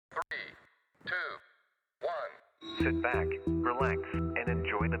2, 1. Sit back, relax, and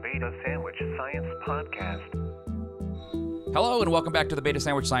enjoy the Beta Sandwich Science Podcast. Hello, and welcome back to the Beta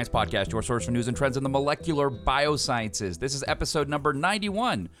Sandwich Science Podcast, your source for news and trends in the molecular biosciences. This is episode number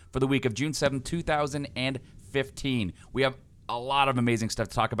 91 for the week of June 7, 2015. We have a lot of amazing stuff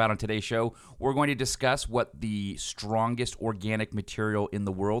to talk about on today's show. We're going to discuss what the strongest organic material in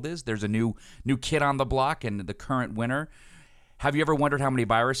the world is. There's a new kid on the block and the current winner. Have you ever wondered how many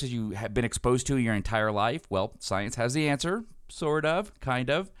viruses you have been exposed to your entire life? Well, science has the answer, sort of,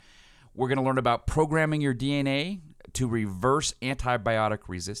 kind of. We're going to learn about programming your DNA to reverse antibiotic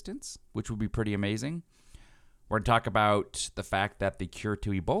resistance, which would be pretty amazing. We're going to talk about the fact that the cure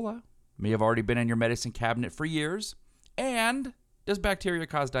to Ebola may have already been in your medicine cabinet for years. And does bacteria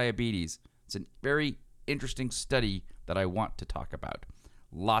cause diabetes? It's a very interesting study that I want to talk about.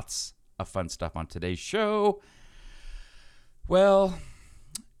 Lots of fun stuff on today's show. Well,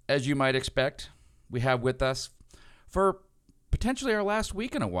 as you might expect, we have with us for potentially our last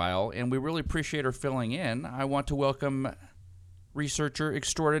week in a while, and we really appreciate her filling in. I want to welcome researcher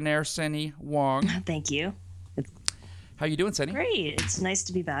extraordinaire Senny Wong. Thank you. How you doing, Senny? Great. It's nice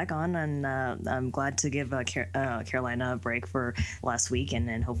to be back on, and I'm glad to give Carolina a break for last week, and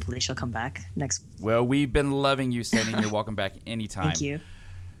then hopefully she'll come back next. Well, we've been loving you, Senny. You're welcome back anytime. Thank you.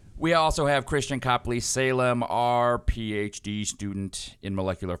 We also have Christian Copley Salem, our PhD student in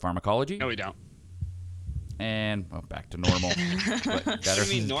molecular pharmacology. No, we don't. And, well, back to normal. But What do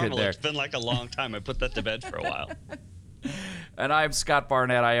you mean normal? It's been like a long time. I put that to bed for a while. And I'm Scott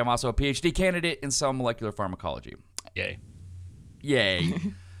Barnett. I am also a PhD candidate in cell molecular pharmacology. Yay.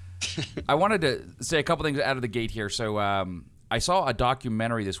 I wanted to say a couple things out of the gate here. So I saw a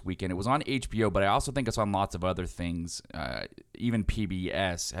documentary this weekend. It was on HBO, but I also think it's on lots of other things, even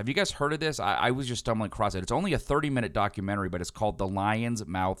PBS. Have you guys heard of this? I was just stumbling across it. It's only a 30-minute documentary, but it's called The Lion's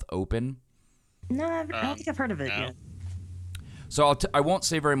Mouth Open. No, I don't think I've heard of it yet. So I won't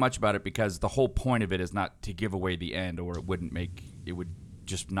say very much about it because the whole point of it is not to give away the end, or it would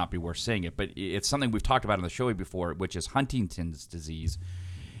just not be worth saying it. But it's something we've talked about on the show before, which is Huntington's disease.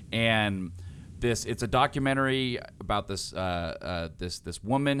 And it's a documentary about this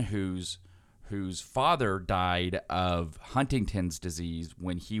woman whose father died of Huntington's disease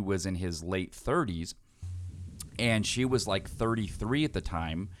when he was in his late 30s, and she was like 33 at the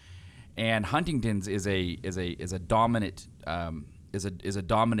time. And Huntington's is a dominant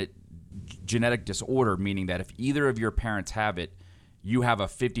genetic disorder, meaning that if either of your parents have it, you have a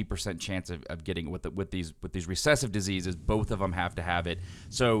 50% chance of getting it. With these recessive diseases, both of them have to have it.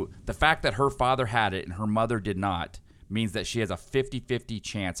 So the fact that her father had it and her mother did not means that she has a 50-50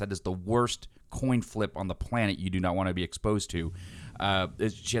 chance. That is the worst coin flip on the planet you do not want to be exposed to.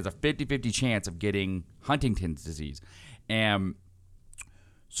 She has a 50-50 chance of getting Huntington's disease. And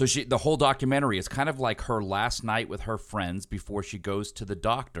so the whole documentary is kind of like her last night with her friends before she goes to the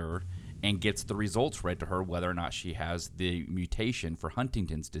doctor and gets the results read to her whether or not she has the mutation for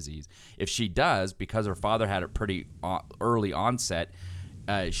Huntington's disease. If she does, because her father had it pretty early onset,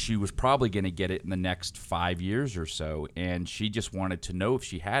 she was probably going to get it in the next 5 years or so, and she just wanted to know if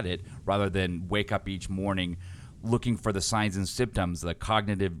she had it rather than wake up each morning looking for the signs and symptoms, the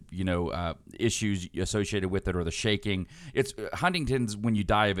cognitive, issues associated with it, or the shaking. It's Huntington's. When you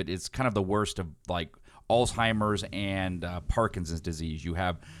die of it, it's kind of the worst of like Alzheimer's and Parkinson's disease. You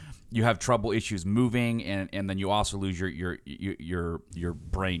have trouble issues moving, and then you also lose your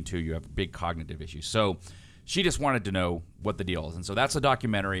brain too. You have big cognitive issues. So she just wanted to know what the deal is, and so that's a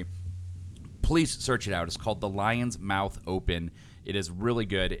documentary. Please search it out. It's called The Lion's Mouth Open. It is really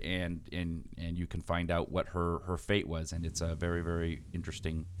good, and you can find out what her fate was, and it's a very, very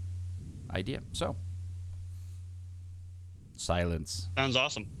interesting idea. So, silence. Sounds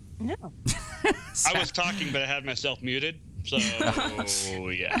awesome. No. I was talking, but I had myself muted, so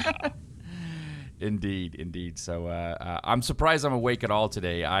yeah. Indeed. So I'm surprised I'm awake at all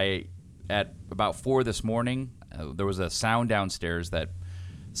today. At about 4 this morning, there was a sound downstairs that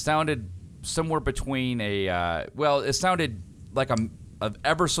sounded somewhere between it sounded like a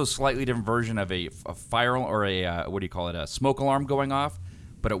ever so slightly different version of a fire or a smoke alarm going off,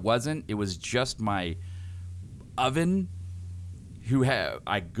 but it wasn't. It was just my oven.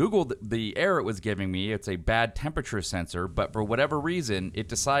 I Googled the error it was giving me. It's a bad temperature sensor, but for whatever reason, it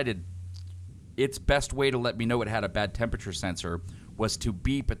decided its best way to let me know it had a bad temperature sensor was to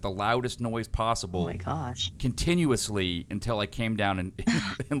beep at the loudest noise possible. Oh my gosh. Continuously until I came down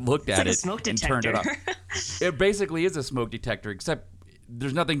and looked at it and turned it off. It basically is a smoke detector, except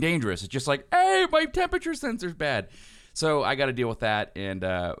there's nothing dangerous. It's just like, hey, my temperature sensor's bad. So I got to deal with that, and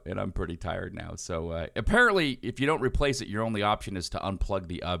I'm pretty tired now. So apparently, if you don't replace it, your only option is to unplug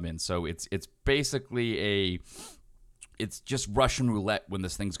the oven. So it's basically it's just Russian roulette when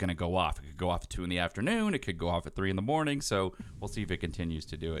this thing's going to go off. It could go off at 2 in the afternoon. It could go off at 3 in the morning. So we'll see if it continues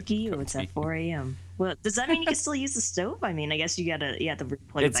to do it. It's at 4 a.m. Well, does that mean you can still use the stove? I mean, I guess you have to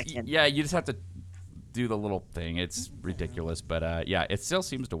plug it back in. Yeah, you just have to do the little thing. It's ridiculous, but yeah, it still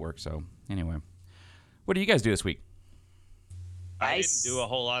seems to work. So anyway, what do you guys do this week? I didn't do a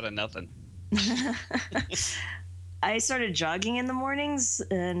whole lot of nothing. I started jogging in the mornings,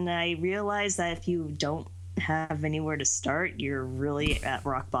 and I realized that if you don't have anywhere to start, you're really at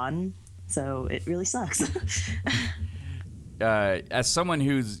rock bottom. So it really sucks. As someone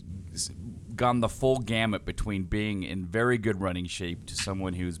who's gone the full gamut between being in very good running shape to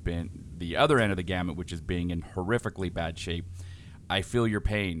someone who's been the other end of the gamut, which is being in horrifically bad shape, I feel your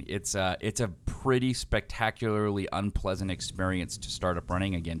pain. It's a pretty spectacularly unpleasant experience to start up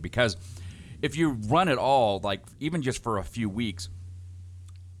running again, because if you run at all, like even just for a few weeks,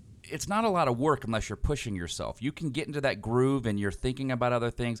 it's not a lot of work unless you're pushing yourself. You can get into that groove and you're thinking about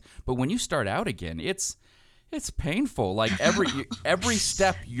other things, but when you start out again, it's painful. Like every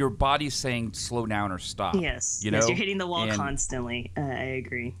step, your body's saying slow down or stop. Yes, you know? You're hitting the wall constantly. I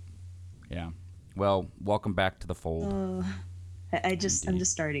agree. Yeah. Well, welcome back to the fold. I'm just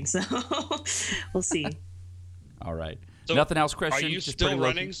starting, so we'll see. All right. So nothing else, Christian? Are you Just still pretty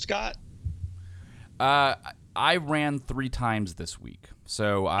running, low-key? Scott? I ran 3 times this week,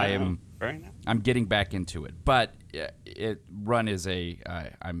 so I'm getting back into it. But run is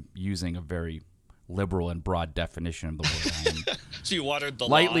I'm using a very liberal and broad definition of the word. I am So you watered the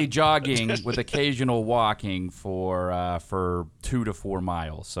lightly lawn. jogging with occasional walking for 2 to 4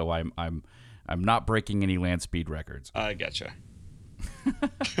 miles. So I'm not breaking any land speed records. I gotcha.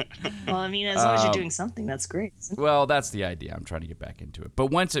 Well, I mean, as long as you're doing something, that's great. Well, that's the idea. I'm trying to get back into it.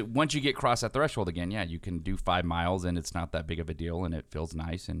 But once you get across that threshold again, yeah, you can do 5 miles, and it's not that big of a deal, and it feels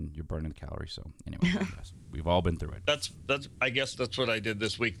nice, and you're burning the calories. So anyway, yes, we've all been through it. That's. I guess that's what I did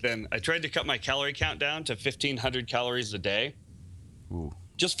this week. Then I tried to cut my calorie count down to 1,500 calories a day,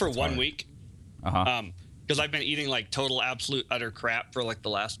 just for 1 week. Because I've been eating like total, absolute, utter crap for like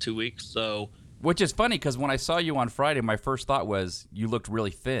the last 2 weeks. So. Which is funny, because when I saw you on Friday, my first thought was you looked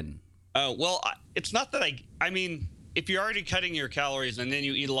really thin. Oh, well, it's not that I mean, if you're already cutting your calories and then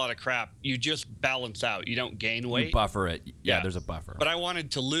you eat a lot of crap, you just balance out. You don't gain weight. You buffer it. Yeah, there's a buffer. But I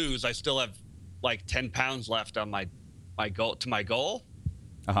wanted to lose. I still have like 10 pounds left on my goal.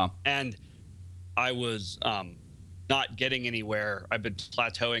 And I was not getting anywhere. I've been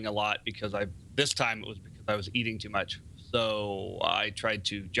plateauing a lot because this time it was because I was eating too much. So I tried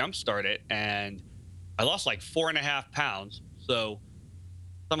to jumpstart it, and I lost like 4.5 pounds. So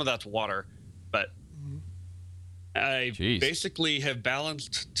some of that's water, but I basically have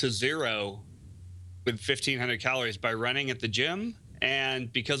balanced to 0 with 1,500 calories by running at the gym.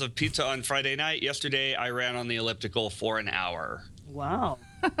 And because of pizza on Friday night, yesterday I ran on the elliptical for an hour. Wow.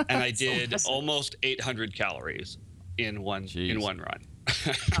 And I did almost 800 calories in one run.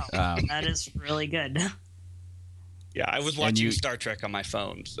 Wow. That is really good. Yeah, I was watching Star Trek on my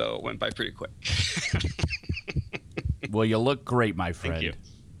phone, so it went by pretty quick. Well, you look great, my friend. Thank you.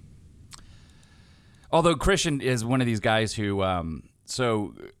 Although Christian is one of these guys who,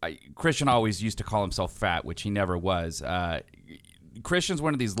 Christian always used to call himself fat, which he never was. Christian's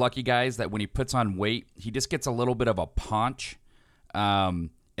one of these lucky guys that when he puts on weight, he just gets a little bit of a paunch. And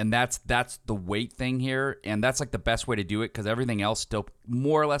that's the weight thing here, and that's like the best way to do it because everything else still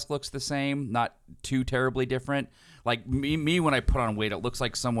more or less looks the same, not too terribly different. Like me when I put on weight, it looks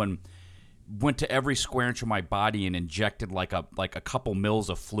like someone went to every square inch of my body and injected like a couple mils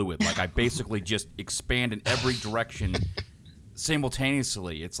of fluid. Like I basically just expand in every direction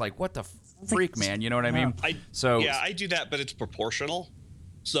simultaneously. It's like, what the freak, man? You know what I mean? I do that, but it's proportional.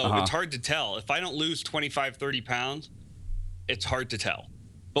 So it's hard to tell. If I don't lose 25, 30 pounds, it's hard to tell.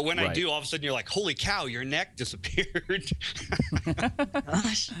 But when I do, all of a sudden you're like, holy cow, your neck disappeared.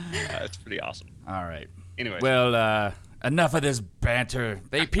 Gosh. It's pretty awesome. All right. Anyway. Well, enough of this banter.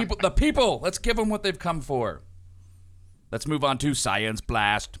 The people, let's give them what they've come for. Let's move on to Science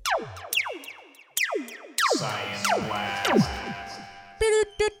Blast. Science Blast.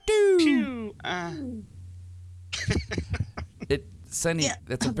 Pew. Sunny,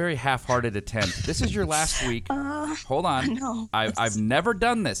 that's a very half-hearted attempt. This is your last week. Hold on. No. I've never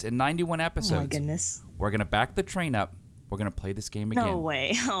done this in 91 episodes. Oh, my goodness. We're going to back the train up. We're going to play this game again. No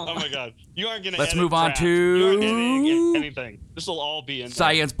way. Oh, my God. You aren't going to Let's move on to... You aren't editing anything. This will all be in there.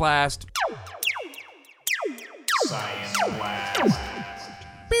 Science Blast. Science Blast.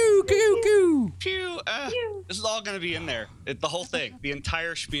 Boo, goo, goo. Pew. This is all going to be in there. The whole thing, the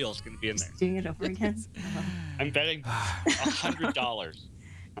entire spiel is going to be in there. Doing it over again. I'm betting $100.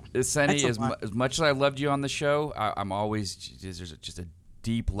 Senny, as much as I loved you on the show, I'm always there's just a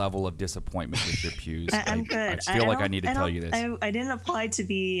deep level of disappointment with your pews. I'm good. I feel like I need to tell you this. I didn't apply to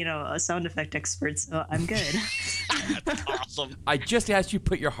be, a sound effect expert, so I'm good. That's awesome. I just asked you to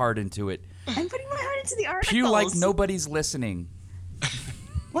put your heart into it. I'm putting my heart into the articles. Pew like nobody's listening.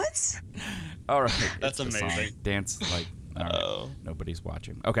 What? All right. That's amazing. Dance like nobody's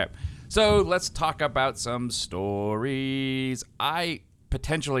watching. Okay. So let's talk about some stories. I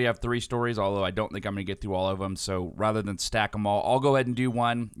potentially have 3 stories, although I don't think I'm going to get through all of them. So rather than stack them all, I'll go ahead and do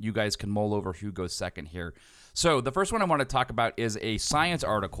one. You guys can mull over who goes second here. So the first one I want to talk about is a science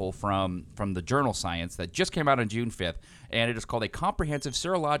article from the journal Science that just came out on June 5th, and it is called A Comprehensive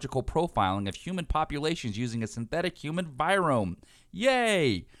Serological Profiling of Human Populations Using a Synthetic Human Virome.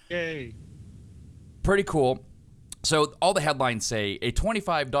 Yay! Yay. Pretty cool. So all the headlines say, a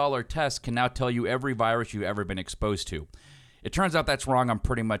 $25 test can now tell you every virus you've ever been exposed to. It turns out that's wrong on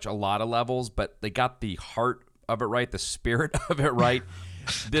pretty much a lot of levels, but they got the heart of it right, the spirit of it right.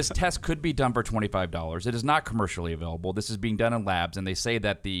 This test could be done for $25. It is not commercially available. This is being done in labs, and they say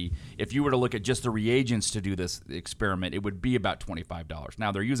that if you were to look at just the reagents to do this experiment, it would be about $25.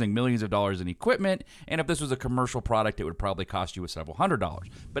 Now, they're using millions of dollars in equipment, and if this was a commercial product, it would probably cost you several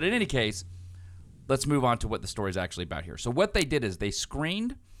 $100s. But in any case, let's move on to what the story is actually about here. So what they did is they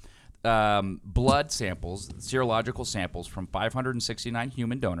screened blood samples, serological samples from 569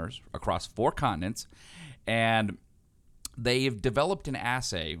 human donors across 4 continents, and they've developed an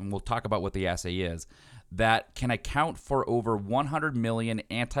assay, and we'll talk about what the assay is, that can account for over 100 million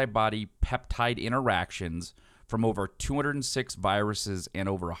antibody peptide interactions from over 206 viruses and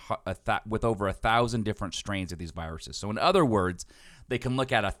with over 1,000 different strains of these viruses. So in other words, they can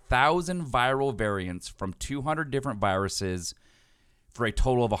look at 1,000 viral variants from 200 different viruses for a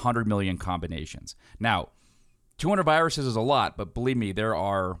total of 100 million combinations. Now, 200 viruses is a lot, but believe me, there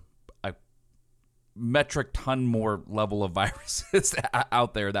are a metric ton more level of viruses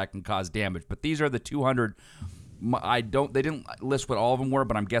out there that can cause damage. But these are the 200. They didn't list what all of them were,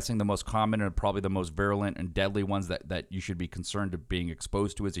 but I'm guessing the most common and probably the most virulent and deadly ones that you should be concerned of being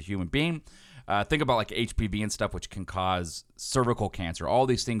exposed to as a human being. Think about like HPV and stuff, which can cause cervical cancer. All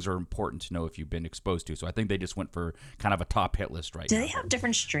these things are important to know if you've been exposed to. So I think they just went for kind of a top hit list right now. Do they have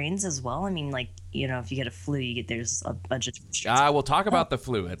different strains as well? I mean, like, if you get a flu, there's a bunch of different strains. We'll talk about the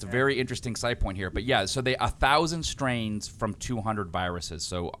flu. That's a very interesting side point here. But yeah, so 1,000 strains from 200 viruses.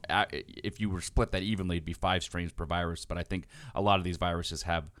 So if you were split that evenly, it'd be 5 strains per virus. But I think a lot of these viruses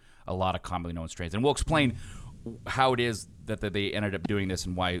have a lot of commonly known strains. And we'll explain how it is that they ended up doing this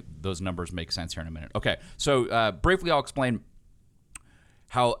and why those numbers make sense here in a minute. Okay, so briefly I'll explain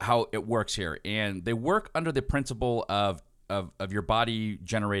how it works here. And they work under the principle of your body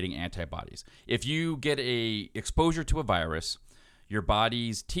generating antibodies. If you get a exposure to a virus, your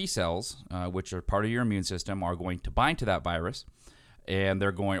body's T cells, which are part of your immune system, are going to bind to that virus, and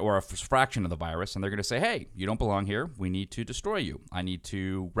they're going, or a fraction of the virus, and they're going to say, hey, you don't belong here. We need to destroy you. I need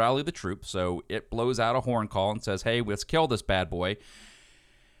to rally the troops. So it blows out a horn call and says, hey, let's kill this bad boy.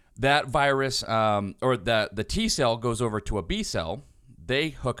 That virus, or the T cell goes over to a B cell. They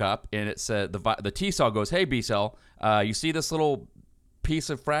hook up, and it said the T cell goes, hey, B cell, you see this little piece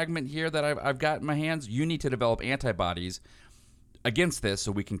of fragment here that I've got in my hands? You need to develop antibodies against this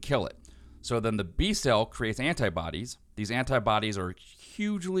so we can kill it. So then the B cell creates antibodies. These antibodies are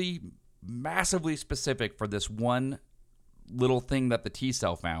hugely, massively specific for this one little thing that the T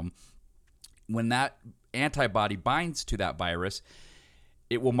cell found. When that antibody binds to that virus,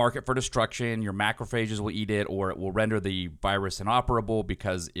 it will mark it for destruction. Your macrophages will eat it, or it will render the virus inoperable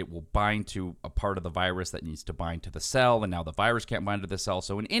because it will bind to a part of the virus that needs to bind to the cell, and now the virus can't bind to the cell.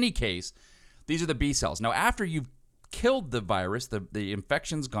 So in any case, these are the B cells. Now, after you've killed the virus, the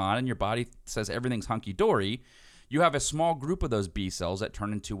infection's gone, and your body says everything's hunky-dory, you have a small group of those B cells that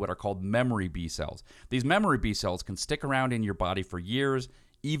turn into what are called memory B cells. These memory B cells can stick around in your body for years,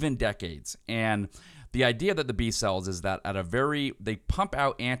 even decades. And the idea that the B cells is that they pump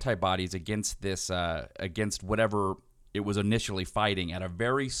out antibodies against this, against whatever it was initially fighting at a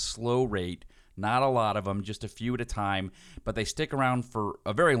very slow rate. Not a lot of them, just a few at a time, but they stick around for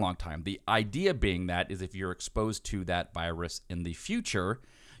a very long time. The idea being that is if you're exposed to that virus in the future,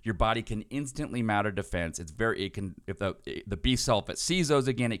 your body can instantly mount a defense. If the B cell, if it sees those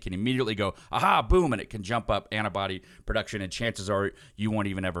again, it can immediately go, aha, boom, and it can jump up antibody production, and chances are you won't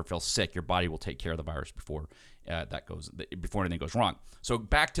even ever feel sick. Your body will take care of the virus before anything goes wrong. So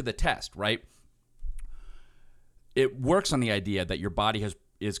back to the test, right? It works on the idea that your body has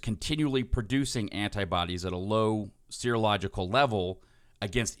is continually producing antibodies at a low serological level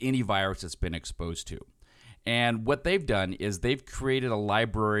against any virus it's been exposed to. And what they've done is they've created a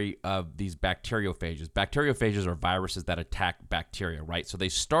library of these bacteriophages. Bacteriophages are viruses that attack bacteria, right? So they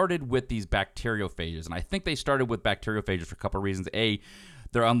started with these bacteriophages, and I think they started with bacteriophages for a couple of reasons. A,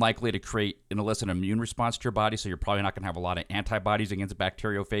 they're unlikely to create and elicit an immune response to your body, so you're probably not going to have a lot of antibodies against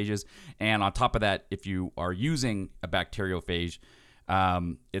bacteriophages. And on top of that, if you are using a bacteriophage,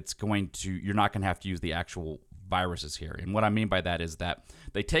 you're not going to have to use the actual viruses here. And what I mean by that is that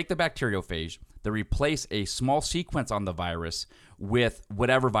they take the bacteriophage, they replace a small sequence on the virus with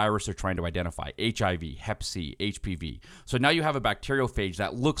whatever virus they're trying to identify, HIV, Hep C, HPV. So now you have a bacteriophage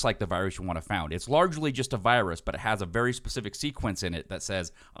that looks like the virus you want to find. It's largely just a virus, but it has a very specific sequence in it that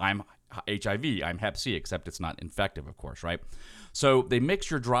says, I'm HIV, I'm Hep C, except it's not infective, of course, right? So they mix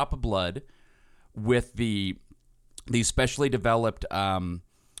your drop of blood with these specially developed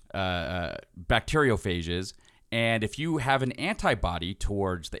bacteriophages. And if you have an antibody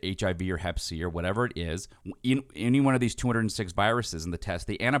towards the HIV or Hep C or whatever it is, in any one of these 206 viruses in the test,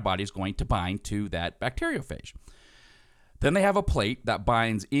 the antibody is going to bind to that bacteriophage. Then they have a plate that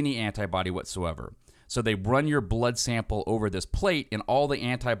binds any antibody whatsoever. So they run your blood sample over this plate, and all the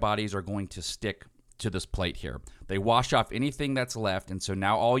antibodies are going to stick to this plate here. They wash off anything that's left, and so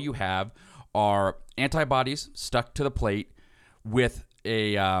now all you have are antibodies stuck to the plate with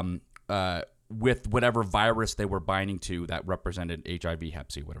with whatever virus they were binding to that represented HIV,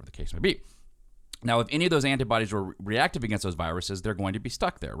 Hep C, whatever the case may be. Now, if any of those antibodies were reactive against those viruses, they're going to be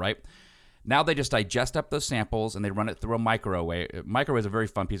stuck there, right? Now they just digest up those samples and they run it through a microarray. Microarray is a very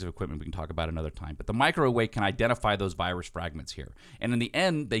fun piece of equipment we can talk about another time. But the microarray can identify those virus fragments here. And in the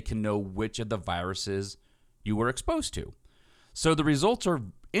end, they can know which of the viruses you were exposed to. So the results are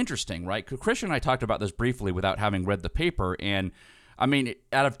interesting, right? Christian and I talked about this briefly without having read the paper, and I mean,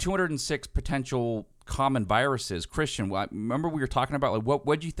 out of 206 potential common viruses, Christian, remember we were talking about, like,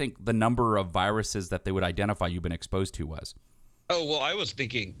 what do you think the number of viruses that they would identify you've been exposed to was? Oh, well, I was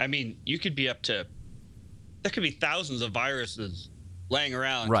thinking, I mean, you could be there could be thousands of viruses laying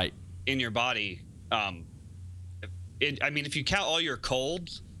around in your body. If you count all your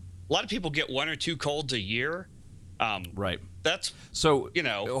colds, a lot of people get 1 or 2 colds a year. Right. That's, so,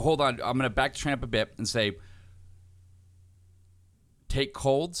 hold on. I'm going to backtrack a bit and say, take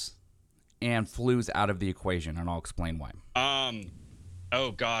colds and flus out of the equation, and I'll explain why.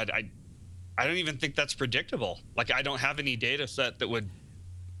 Oh God, I don't even think that's predictable. Like, I don't have any data set that would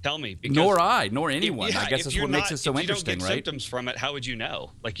tell me. Nor anyone. I guess that's what makes it so interesting, right? If you don't get symptoms from it, how would you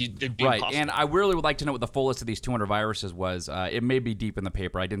know? Like, it'd be impossible. And I really would like to know what the full list of these 200 viruses was. It may be deep in the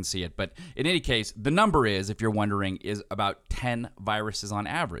paper. I didn't see it. But in any case, the number is, if you're wondering, is about 10 viruses on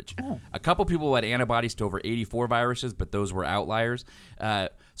average. Oh. A couple people had antibodies to over 84 viruses, but those were outliers.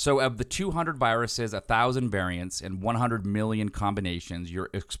 So of the 200 viruses, 1,000 variants, and 100 million combinations,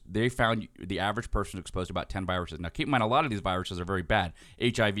 they found the average person exposed to about 10 viruses. Now, keep in mind, a lot of these viruses are very bad.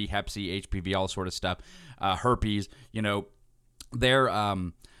 HIV, Hep C, HPV, all sort of stuff. Herpes,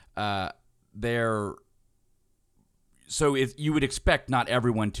 so if you would expect not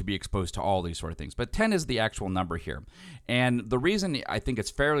everyone to be exposed to all these sort of things, but 10 is the actual number here. And the reason I think it's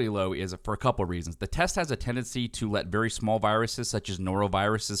fairly low is for a couple of reasons. The test has a tendency to let very small viruses, such as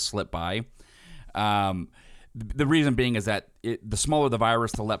noroviruses, slip by. The reason being is that the smaller the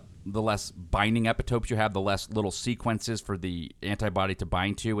virus, the less binding epitopes you have, the less little sequences for the antibody to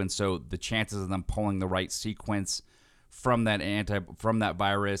bind to, and so the chances of them pulling the right sequence from that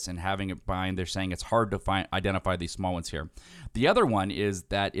virus and having it bind, they're saying it's hard to identify these small ones here. The other one is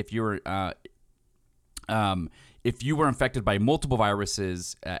that if you were infected by multiple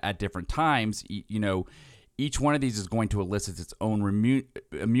viruses at different times, each one of these is going to elicit its own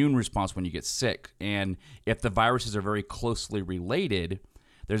immune response when you get sick. And if the viruses are very closely related,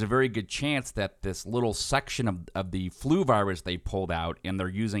 there's a very good chance that this little section of the flu virus they pulled out, and they're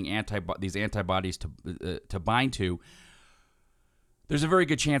using these antibodies to bind to, there's a very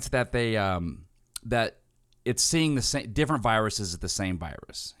good chance that that it's seeing the same different viruses as the same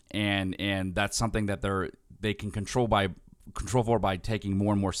virus, and that's something that they can control for by taking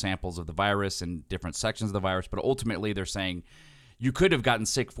more and more samples of the virus and different sections of the virus. But ultimately, they're saying you could have gotten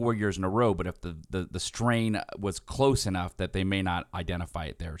sick 4 years in a row, but if the strain was close enough that they may not identify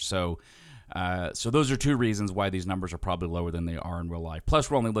it there. So those are two reasons why these numbers are probably lower than they are in real life. Plus,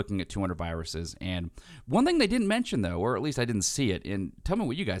 we're only looking at 200 viruses. And one thing they didn't mention, though, or at least I didn't see it, and tell me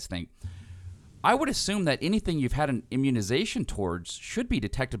what you guys think. I would assume that anything you've had an immunization towards should be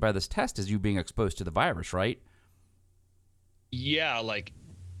detected by this test as you being exposed to the virus, right? Yeah,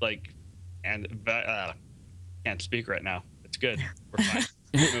 can't speak right now. It's good. We're fine.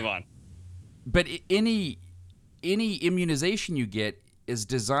 Move on. But any immunization you get is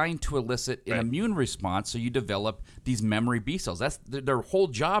designed to elicit an immune response, so you develop these memory B cells. That's their whole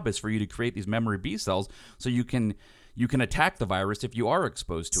job, is for you to create these memory B cells so you can attack the virus if you are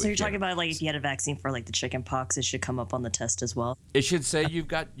exposed to it. So you're talking about, like, if you had a vaccine for, like, the chicken pox, it should come up on the test as well? It should say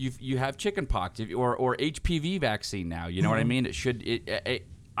you have chicken pox or HPV vaccine now. You know what I mean? It should.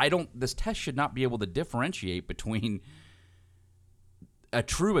 This test should not be able to differentiate between a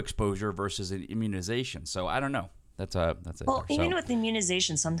true exposure versus an immunization. So I don't know. That's it. Well, even with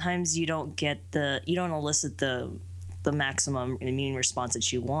immunization, sometimes you don't elicit the maximum immune response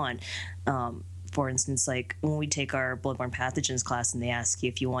that you want. For instance, like when we take our bloodborne pathogens class and they ask you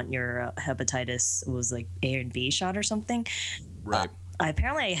if you want your hepatitis, it was like A and B shot or something. Right.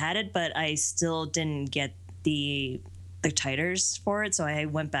 Apparently I had it, but I still didn't get the titers for it, so I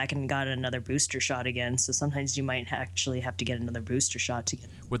went back and got another booster shot again. So sometimes you might actually have to get another booster shot to get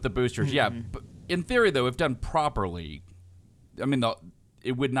with the boosters. Yeah, but in theory, though, if done properly, I mean,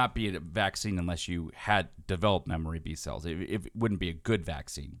 it would not be a vaccine unless you had developed memory B cells. It wouldn't be a good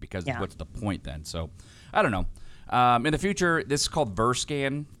vaccine, because what's the point then? So I don't know. In the future, this is called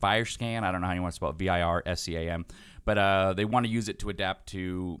Virscan. I don't know how you want to spell it, VIRSCAM. But they want to use it to adapt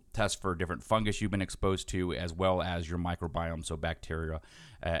to test for different fungus you've been exposed to, as well as your microbiome, so bacteria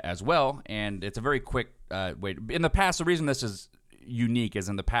as well. And it's a very quick way. In the past, the reason this is unique is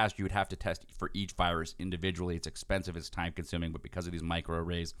in the past you would have to test for each virus individually. It's expensive, it's time consuming, but because of these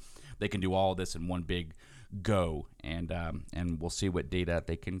microarrays, they can do all of this in one big go, and we'll see what data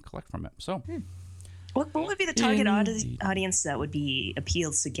they can collect from it. So, what would be the target audience that would be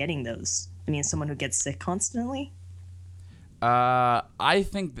appealed to getting those? I mean, someone who gets sick constantly? I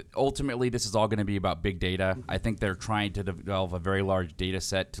think that ultimately this is all going to be about big data. I think they're trying to develop a very large data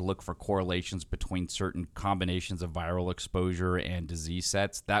set to look for correlations between certain combinations of viral exposure and disease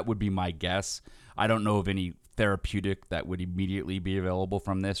sets. That would be my guess. I don't know of any therapeutic that would immediately be available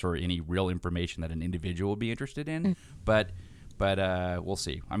from this, or any real information that an individual would be interested in. But we'll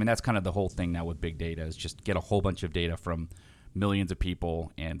see. I mean, that's kind of the whole thing now with big data, is just get a whole bunch of data from millions of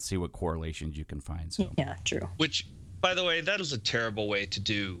people and see what correlations you can find. So yeah, true. Which, by the way, that is a terrible way to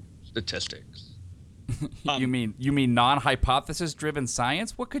do statistics. You mean non-hypothesis driven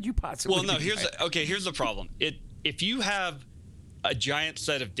science? What could you possibly? Well, no. Here's the problem. If you have a giant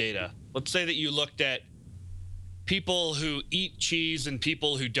set of data, let's say that you looked at people who eat cheese and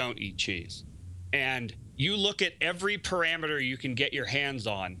people who don't eat cheese, and you look at every parameter you can get your hands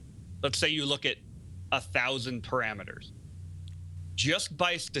on. Let's say you look at 1,000 parameters. Just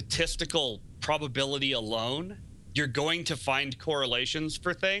by statistical probability alone, you're going to find correlations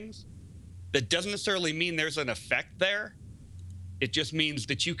for things. That doesn't necessarily mean there's an effect there. It just means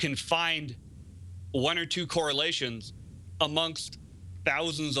that you can find one or two correlations amongst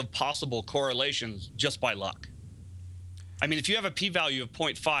thousands of possible correlations just by luck. I mean, if you have a p-value of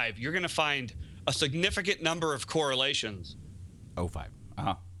 0.5, you're going to find a significant number of correlations.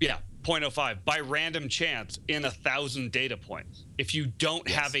 0.05. Yeah, 0.05 by random chance in 1,000 data points. If you don't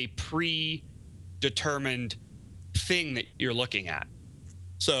have a predetermined thing that you're looking at.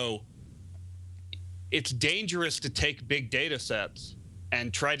 So it's dangerous to take big data sets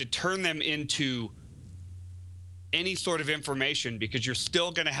and try to turn them into any sort of information, because you're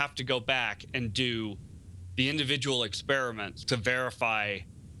still going to have to go back and do the individual experiments to verify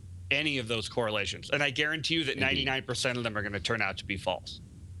any of those correlations. And I guarantee you that 99% of them are going to turn out to be false.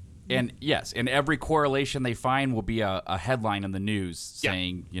 And yes, and every correlation they find will be a headline in the news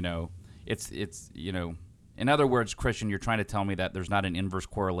saying, it's in other words, Christian, you're trying to tell me that there's not an inverse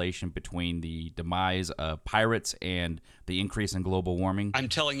correlation between the demise of pirates and the increase in global warming? I'm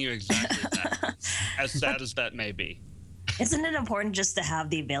telling you exactly that, as sad as that may be. Isn't it important just to have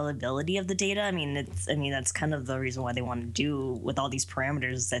the availability of the data? I mean, that's kind of the reason why they want to do with all these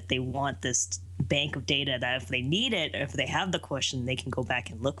parameters, that they want this bank of data that if they need it, or if they have the question, they can go back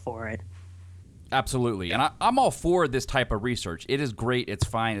and look for it. Absolutely. And I'm all for this type of research. It is great. It's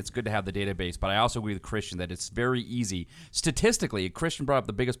fine. It's good to have the database. But I also agree with Christian that it's very easy. Statistically, Christian brought up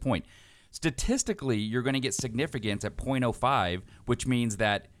the biggest point. Statistically, you're going to get significance at 0.05, which means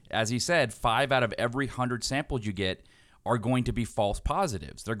that, as he said, 5 out of every 100 samples you get are going to be false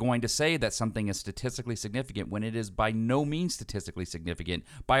positives. They're going to say that something is statistically significant when it is by no means statistically significant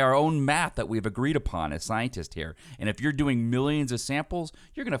by our own math that we've agreed upon as scientists here. And if you're doing millions of samples,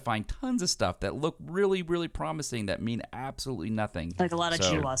 you're going to find tons of stuff that look really, really promising that mean absolutely nothing. Like a lot of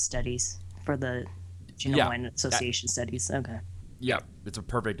GWAS studies for the Genome Association studies. Okay. Yeah, it's a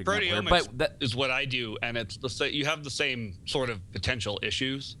perfect example. Proteomics is what I do, and it's you have the same sort of potential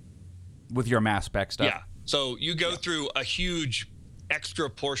issues with your mass spec stuff. Yeah. So you go through a huge extra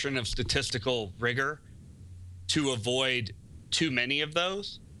portion of statistical rigor to avoid too many of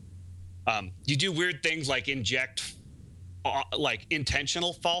those. You do weird things like inject like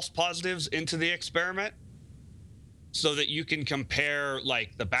intentional false positives into the experiment so that you can compare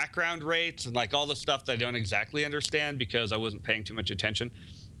like the background rates and like all the stuff that I don't exactly understand because I wasn't paying too much attention.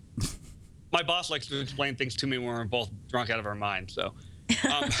 My boss likes to explain things to me when we're both drunk out of our minds, so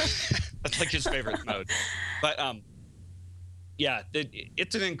that's like his favorite mode. But yeah,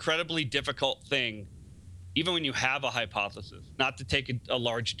 it's an incredibly difficult thing, even when you have a hypothesis, not to take a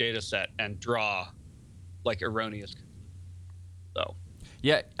large data set and draw like erroneous. So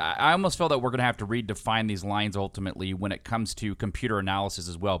yeah, I almost feel that we're going to have to redefine these lines ultimately when it comes to computer analysis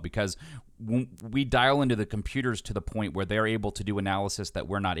as well, because when we dial into the computers to the point where they're able to do analysis that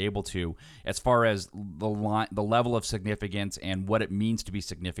we're not able to, as far as the level of significance and what it means to be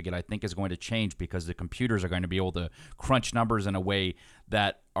significant, I think is going to change because the computers are going to be able to crunch numbers in a way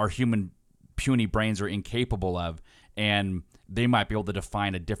that our human puny brains are incapable of, and they might be able to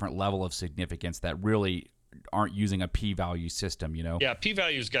define a different level of significance that really aren't using a p-value system, you know? Yeah,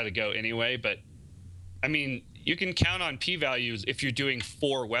 p-value's got to go anyway, but I mean, you can count on p-values if you're doing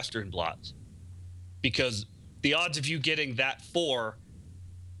 4 Western blots, because the odds of you getting that 4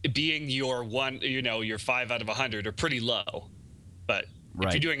 being your one, you know, your 5 out of 100 are pretty low. But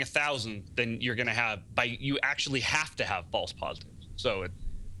if you're doing 1,000, then you're going to have, you actually have to have false positives. So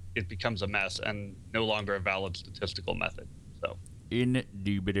it becomes a mess and no longer a valid statistical method. So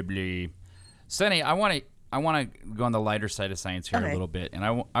indubitably. Sunny, I want to go on the lighter side of science here a little bit,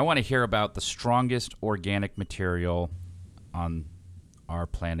 and I want to hear about the strongest organic material on our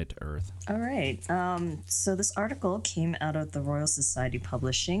planet Earth. All right. So this article came out of the Royal Society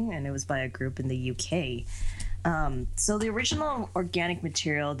Publishing, and it was by a group in the UK. So the original organic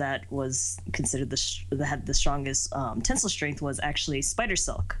material that was considered that had the strongest tensile strength was actually spider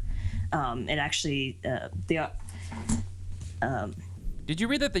silk. It actually Did you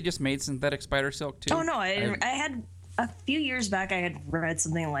read that they just made synthetic spider silk too? Oh no, I had a few years back. I had read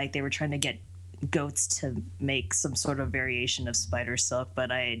something like they were trying to get goats to make some sort of variation of spider silk,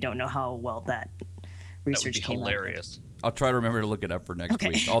 but I don't know how well that research came out. Hilarious. I'll try to remember to look it up for next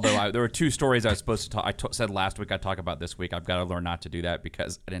week. Although there were 2 stories I was supposed to talk. Said last week I'd talk about this week. I've got to learn not to do that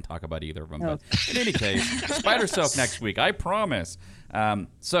because I didn't talk about either of them. But in any case, spider silk next week. I promise.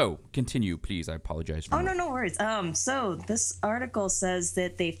 So continue, please. I apologize for no worries. So this article says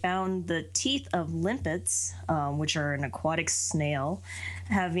that they found the teeth of limpets, which are an aquatic snail,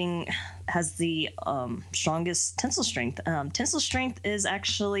 has the strongest tensile strength. Tensile strength is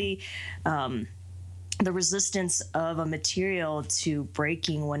actually the resistance of a material to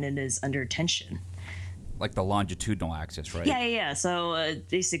breaking when it is under tension. Like the longitudinal axis, right? Yeah. So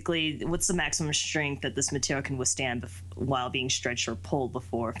basically, what's the maximum strength that this material can withstand while being stretched or pulled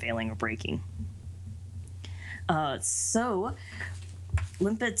before failing or breaking? So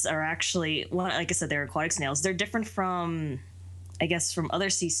limpets are actually, well, like I said, they're aquatic snails. They're different from, I guess, from other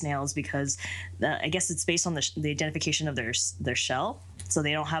sea snails because I guess it's based on the identification of their shell. So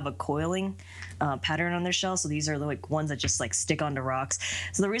they don't have a coiling pattern on their shell. So these are like ones that just like stick onto rocks.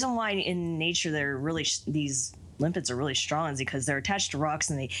 So the reason why in nature these limpets are really strong is because they're attached to rocks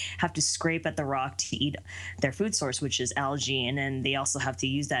and they have to scrape at the rock to eat their food source, which is algae. And then they also have to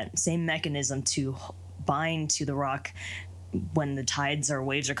use that same mechanism to bind to the rock when the tides or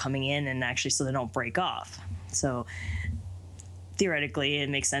waves are coming in, and actually so they don't break off. So theoretically, it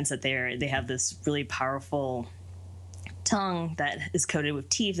makes sense that they have this really powerful tongue that is coated with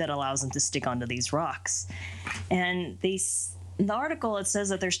teeth that allows them to stick onto these rocks. And in the article, it says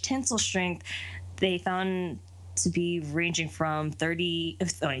that there's tensile strength they found to be ranging from 3 to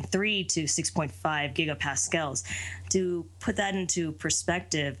 6.5 gigapascals. To put that into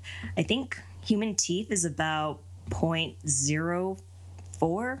perspective, I think human teeth is about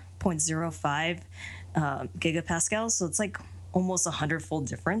 0.05 gigapascals. So it's like almost 100-fold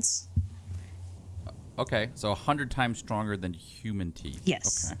difference. Okay, so 100 times stronger than human teeth.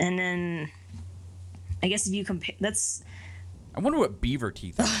 Yes, okay. And then I guess if you compare, I wonder what beaver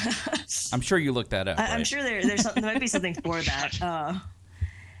teeth are. I'm sure you looked that up. I'm sure there might be something for that.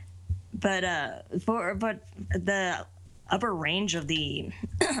 But the upper range of the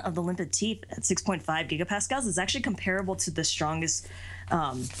limpet teeth at 6.5 gigapascals is actually comparable to the strongest.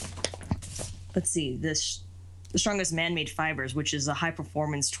 The strongest man-made fibers, which is a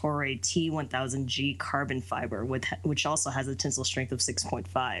high-performance Toray T1000G carbon fiber, which also has a tensile strength of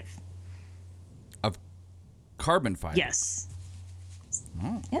 6.5. Of carbon fiber? Yes.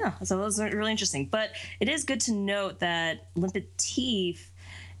 Oh. Yeah, so those are really interesting. But it is good to note that limpet teeth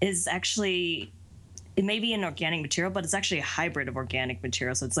is it may be an organic material, but it's actually a hybrid of organic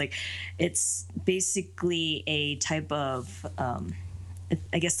material. So it's basically a type of,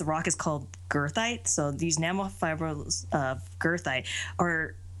 I guess the rock is called goethite. So these nanofibrils of goethite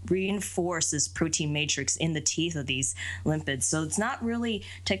are reinforce this protein matrix in the teeth of these limpids. So it's not really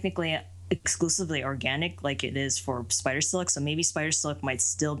technically exclusively organic like it is for spider silk. So maybe spider silk might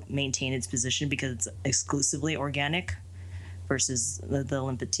still maintain its position because it's exclusively organic versus the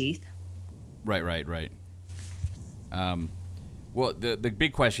limpet teeth. Right. Well, the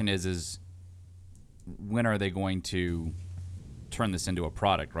big question is when are they going to turn this into a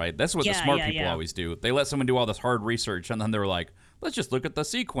product, right? That's what the smart people always do. They let someone do all this hard research, and then they're like, let's just look at the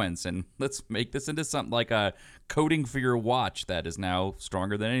sequence and let's make this into something like a coating for your watch that is now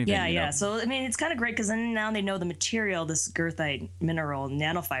stronger than anything. Yeah. So, I mean, it's kind of great because then now they know the material, this goethite mineral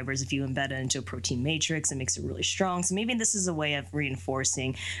nanofibers, if you embed it into a protein matrix, it makes it really strong. So maybe this is a way of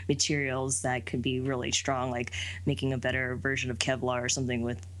reinforcing materials that could be really strong, like making a better version of Kevlar or something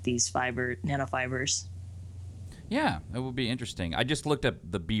with these nanofibers. Yeah, it would be interesting. I just looked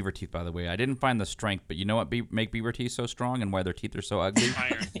at the beaver teeth, by the way. I didn't find the strength, but you know what make beaver teeth so strong and why their teeth are so ugly?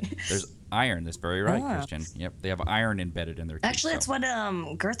 Iron. There's iron. That's very right, Christian. Yep, they have iron embedded in their teeth. Actually, that's what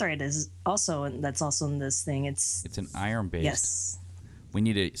goethite is also. That's also in this thing. It's an iron based. Yes. We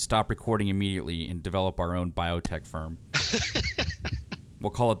need to stop recording immediately and develop our own biotech firm. We'll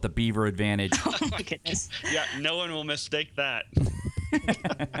call it the Beaver Advantage. Oh my goodness. Yeah, no one will mistake that.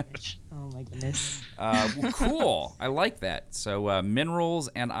 Oh my goodness. Well, cool. I like that. So minerals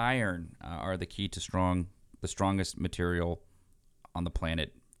and iron are the key to the strongest material on the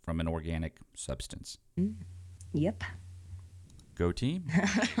planet from an organic substance. Yep. Go team.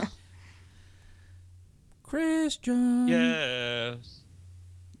 Christian. Yes.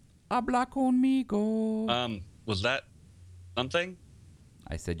 Habla conmigo. Was that something?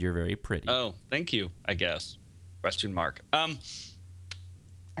 I said you're very pretty. Oh, thank you, I guess. Question mark.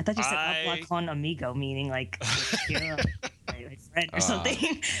 I thought you said habla con amigo, meaning like you're my friend or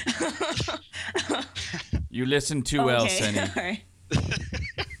something. You listen too well, Sunny. All right.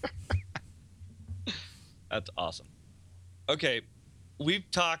 That's awesome. Okay,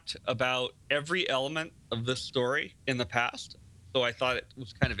 we've talked about every element of this story in the past, so I thought it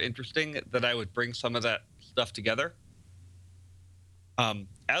was kind of interesting that I would bring some of that stuff together.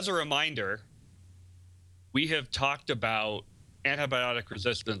 As a reminder, we have talked about antibiotic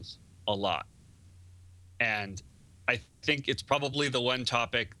resistance a lot. And I think it's probably the one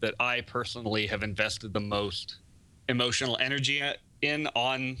topic that I personally have invested the most emotional energy in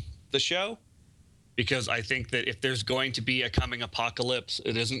on the show, because I think that if there's going to be a coming apocalypse,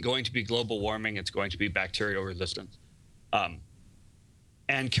 it isn't going to be global warming, it's going to be bacterial resistance.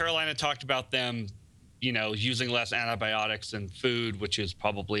 And Carolina talked about them, using less antibiotics in food, which is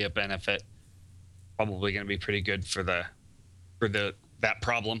probably a benefit, probably going to be pretty good for that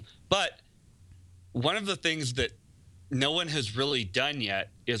problem. But one of the things that no one has really done yet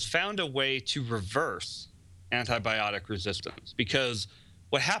is found a way to reverse antibiotic resistance. Because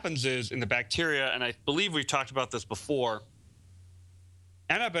what happens is in the bacteria, and I believe we've talked about this before,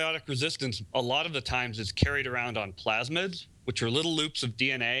 antibiotic resistance a lot of the times is carried around on plasmids, which are little loops of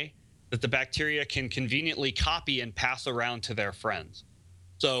DNA that the bacteria can conveniently copy and pass around to their friends.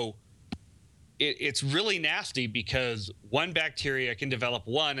 So it's really nasty because one bacteria can develop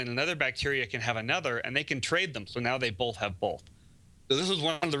one and another bacteria can have another, and they can trade them. So now they both have both. So this is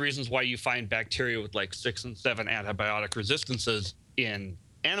one of the reasons why you find bacteria with like 6 and 7 antibiotic resistances in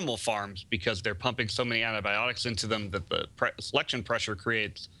animal farms, because they're pumping so many antibiotics into them that the selection pressure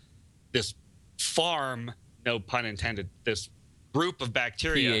creates this farm, no pun intended, this group of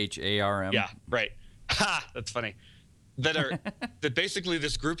bacteria. PHARM. Yeah, right. Ha! That's funny. That basically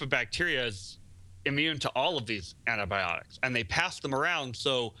this group of bacteria is immune to all of these antibiotics, and they pass them around.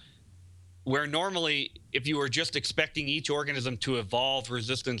 So where normally, if you were just expecting each organism to evolve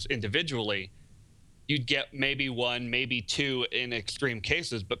resistance individually, you'd get maybe 1, maybe 2 in extreme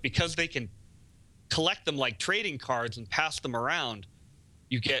cases. But because they can collect them like trading cards and pass them around,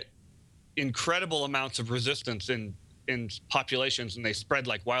 you get incredible amounts of resistance in populations, and they spread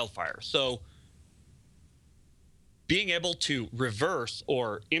like wildfire. So being able to reverse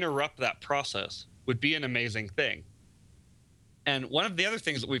or interrupt that process would be an amazing thing. And one of the other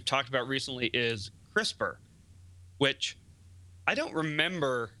things that we've talked about recently is CRISPR, which I don't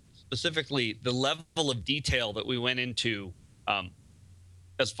remember specifically the level of detail that we went into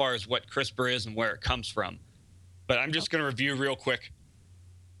as far as what CRISPR is and where it comes from. But I'm just going to review real quick.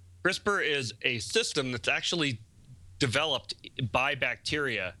 CRISPR is a system that's actually developed by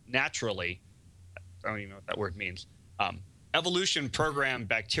bacteria naturally. I don't even know what that word means. evolution programmed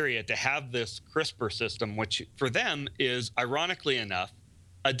bacteria to have this CRISPR system, which for them is, ironically enough,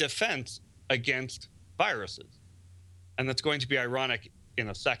 a defense against viruses. And that's going to be ironic in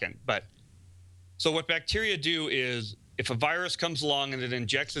a second. But so what bacteria do is, if a virus comes along and it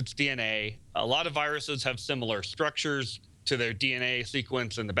injects its DNA, a lot of viruses have similar structures to their DNA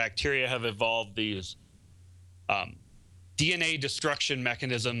sequence, and the bacteria have evolved these DNA destruction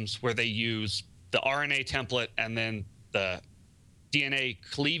mechanisms where they use the RNA template and then the DNA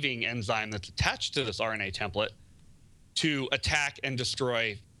cleaving enzyme that's attached to this RNA template to attack and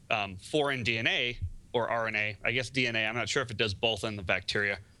destroy foreign DNA or RNA. I guess DNA, I'm not sure if it does both in the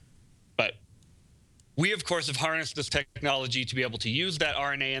bacteria. But we, of course, have harnessed this technology to be able to use that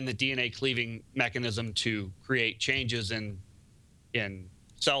RNA and the DNA cleaving mechanism to create changes in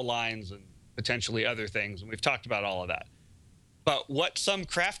cell lines and potentially other things. And we've talked about all of that. But what some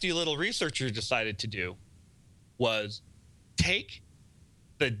crafty little researchers decided to do was take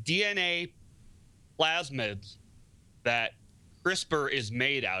the DNA plasmids that CRISPR is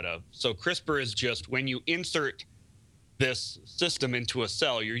made out of. So CRISPR is just when you insert this system into a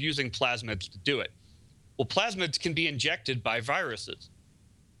cell, you're using plasmids to do it. Well, plasmids can be injected by viruses.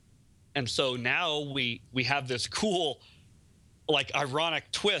 And so now we have this cool, like,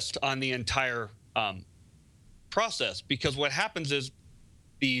 ironic twist on the entire process, because what happens is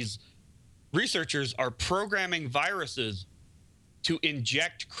these researchers are programming viruses to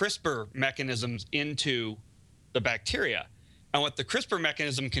inject CRISPR mechanisms into the bacteria. And what the CRISPR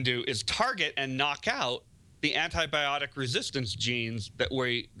mechanism can do is target and knock out the antibiotic resistance genes that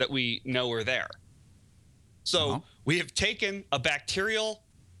we know are there. So we have taken a bacterial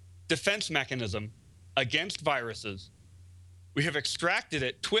defense mechanism against viruses. We have extracted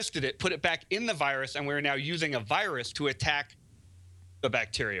it, twisted it, put it back in the virus, and we're now using a virus to attack the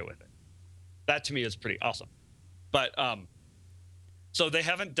bacteria with it. That, to me, is pretty awesome. But so they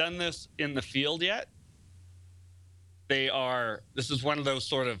haven't done this in the field yet. This is one of those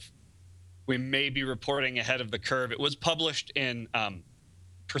sort of, we may be reporting ahead of the curve. It was published in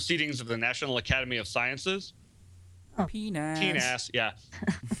Proceedings of the National Academy of Sciences. PNAS, yeah.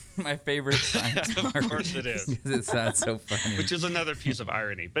 My favorite science part. Of course it is. It sounds so funny. Which is another piece of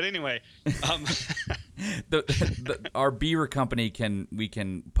irony. But anyway, our beaver company we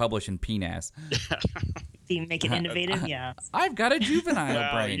can publish in PNAS. Do you make it innovative? Yeah. I've got a juvenile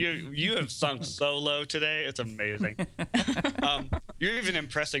wow, brain. You have sunk so low today. It's amazing. You're even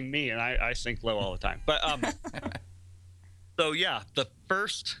impressing me, and I sink low all the time. But so yeah, the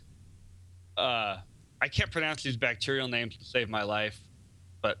first I can't pronounce these bacterial names to save my life,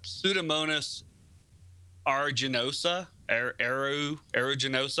 but Pseudomonas aeruginosa,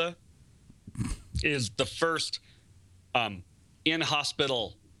 aeruginosa, is the first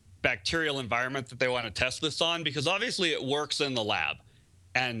in-hospital bacterial environment that they want to test this on, because obviously it works in the lab,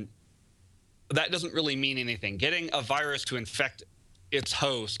 and that doesn't really mean anything. Getting a virus to infect its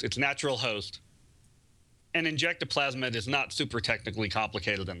host, its natural host, and inject a plasmid is not super technically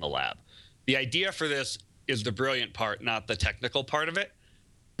complicated in the lab. The idea for this is the brilliant part, not the technical part of it.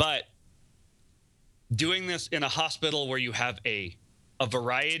 But doing this in a hospital where you have a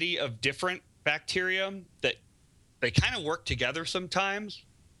variety of different bacterium that they kind of work together sometimes.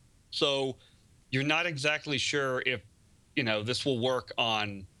 So you're not exactly sure if, this will work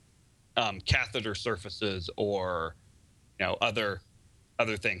on catheter surfaces or, other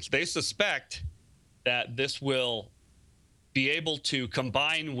things. They suspect that this will be able to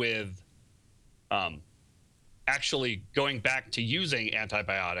combine with actually going back to using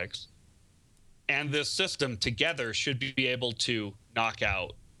antibiotics, and this system together should be able to knock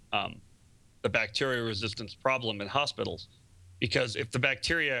out the bacterial resistance problem in hospitals. Because if the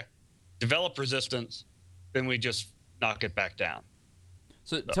bacteria develop resistance, then we just knock it back down.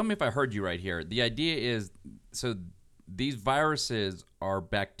 So tell me if I heard you right here. The idea is, so these viruses are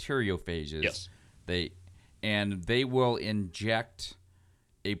bacteriophages. Yes. They will inject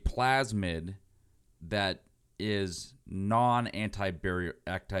a plasmid that is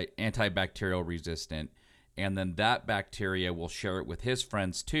antibacterial resistant, and then that bacteria will share it with his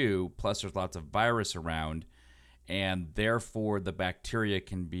friends too, plus there's lots of virus around, and therefore the bacteria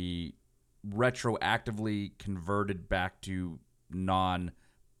can be retroactively converted back to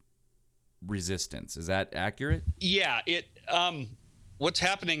non-resistance. Is that accurate? Yeah. What's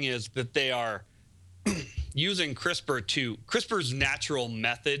happening is that they are using CRISPR's natural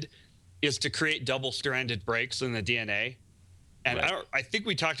method is to create double-stranded breaks in the DNA. And right. I think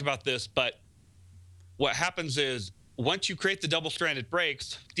we talked about this, but what happens is once you create the double-stranded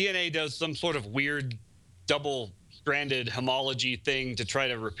breaks, DNA does some sort of weird double-stranded homology thing to try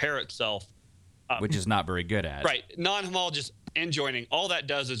to repair itself. which is not very good at. Right. Non-homologous end joining, all that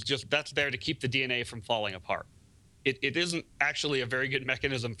does is that's there to keep the DNA from falling apart. It isn't actually a very good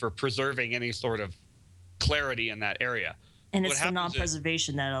mechanism for preserving any sort of clarity in that area. And it's the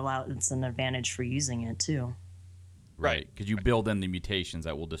non-preservation that it's an advantage for using it too. Right, because you build in the mutations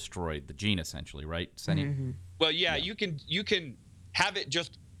that will destroy the gene, essentially, right, Senny? Mm-hmm. Well, yeah, you can have it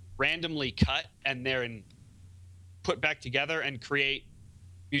just randomly cut and then put back together and create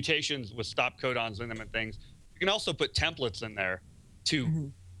mutations with stop codons in them and things. You can also put templates in there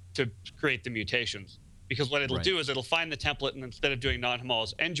to create the mutations, because what it'll do is it'll find the template, and instead of doing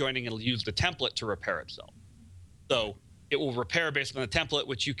non-homologous end joining, it'll use the template to repair itself. So it will repair based on the template,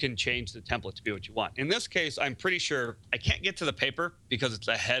 which you can change the template to be what you want. In this case, I'm pretty sure I can't get to the paper because it's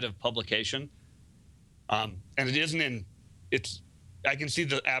ahead of publication, and it isn't in. I can see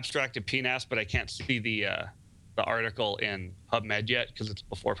the abstract in PNAS, but I can't see the article in PubMed yet because it's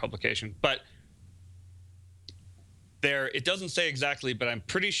before publication. But it doesn't say exactly, but I'm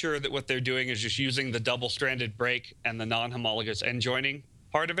pretty sure that what they're doing is just using the double-stranded break and the non-homologous end joining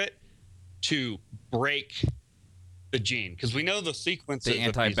part of it to break the gene, because we know the sequences. The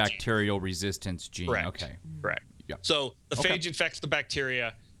antibacterial resistance gene. Correct. Okay. Correct. Yeah. So the phage infects the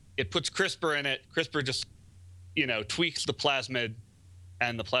bacteria. It puts CRISPR in it. CRISPR just, tweaks the plasmid,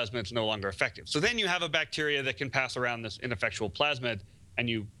 and the plasmid's no longer effective. So then you have a bacteria that can pass around this ineffectual plasmid, and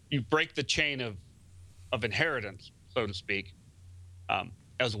you break the chain of inheritance, so to speak,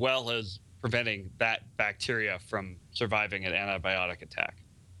 as well as preventing that bacteria from surviving an antibiotic attack.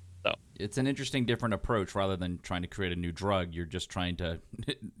 So it's an interesting, different approach. Rather than trying to create a new drug, you're just trying to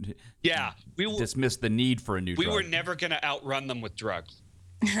dismiss the need for a new drug. We were never going to outrun them with drugs.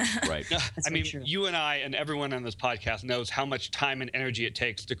 Right. I mean, you and I and everyone on this podcast knows how much time and energy it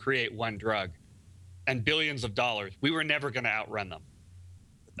takes to create one drug, and billions of dollars. We were never going to outrun them.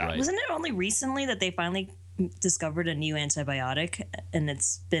 Right. Wasn't it only recently that they finally discovered a new antibiotic, and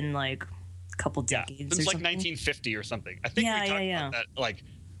it's been like a couple decades? It's like 1950 or something. I think we talked about that like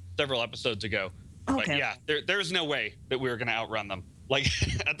several episodes ago. Okay. But yeah, there's no way that we were going to outrun them. Like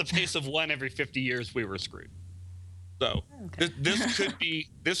at the pace of one every 50 years, we were screwed. So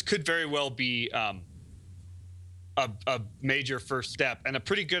this could very well be a major first step, and a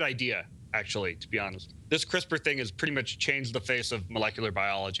pretty good idea, actually, to be honest. This CRISPR thing has pretty much changed the face of molecular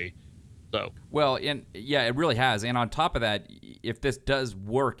biology. So well, it really has. And on top of that, if this does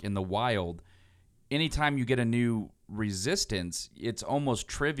work in the wild, anytime you get a new resistance, it's almost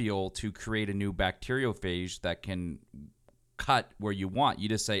trivial to create a new bacteriophage that can cut where you want. You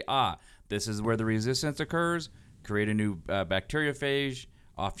just say, this is where the resistance occurs, create a new bacteriophage,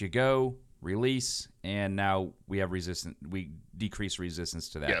 off you go, release, and now we decrease resistance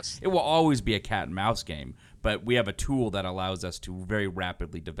to that. Yes. It will always be a cat and mouse game, but we have a tool that allows us to very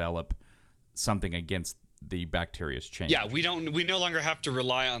rapidly develop something against the bacteria's chain. Yeah, we no longer have to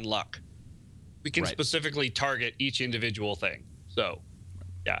rely on luck. We can specifically target each individual thing. So,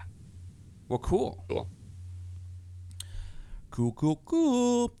 yeah. Well, cool.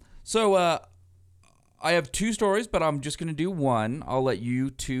 Cool. So, I have two stories, but I'm just going to do one. I'll let you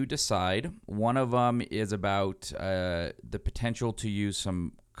two decide. One of them is about the potential to use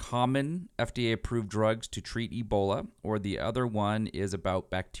some common FDA-approved drugs to treat Ebola, or the other one is about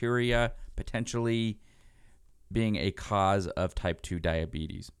bacteria potentially being a cause of type 2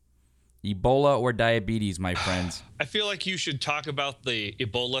 diabetes. Ebola or diabetes, my friends? I feel like you should talk about the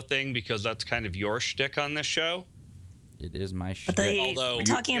Ebola thing because that's kind of your shtick on this show. It is my shtick. Although we're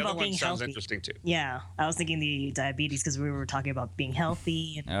talking the about other one being sounds healthy. Interesting too. Yeah, I was thinking the diabetes because we were talking about being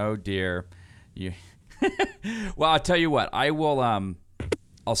healthy. Oh dear. Well, I'll tell you what. I will.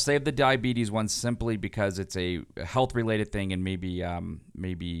 I'll save the diabetes one simply because it's a health-related thing, and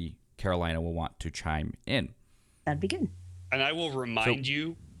maybe Carolina will want to chime in. That'd be good. And I will remind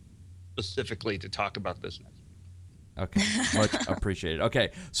you specifically to talk about this next. Okay, much appreciated. Okay,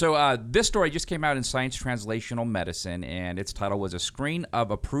 so this story just came out in Science Translational Medicine, and its title was "A Screen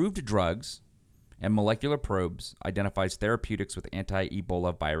of Approved Drugs and Molecular Probes Identifies Therapeutics with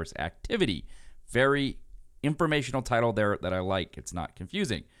Anti-Ebola Virus Activity." Very informational title there that I like. It's not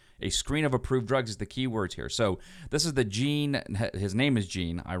confusing. A screen of approved drugs is the key words here. So this is the Gene, his name is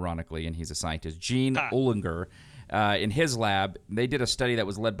Gene, ironically, and he's a scientist, Gene Ullinger. In his lab, they did a study that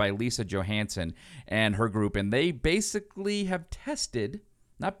was led by Lisa Johansson and her group, and they basically have tested,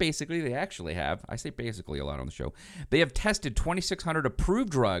 not basically, they actually have, I say basically a lot on the show, they have tested 2,600 approved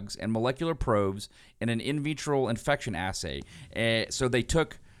drugs and molecular probes in an in vitro infection assay. So they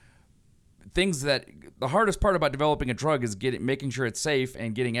took things that the hardest part about developing a drug is making sure it's safe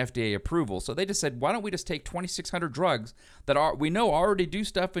and getting FDA approval. So they just said, why don't we just take 2,600 drugs that we know already do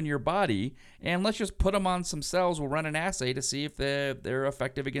stuff in your body, and let's just put them on some cells. We'll run an assay to see if they're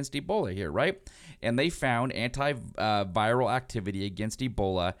effective against Ebola here, right? And they found antiviral activity against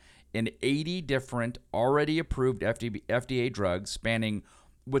Ebola in 80 different already approved FDA drugs spanning.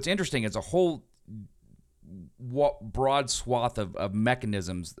 What's interesting is a whole broad swath of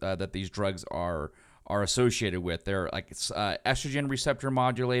mechanisms that these drugs are associated with. They're like estrogen receptor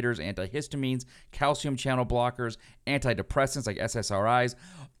modulators, antihistamines, calcium channel blockers, antidepressants like SSRIs,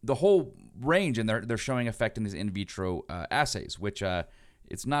 the whole range, and they're showing effect in these in vitro assays, which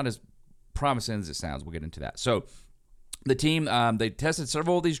it's not as promising as it sounds. We'll get into that. So the team, they tested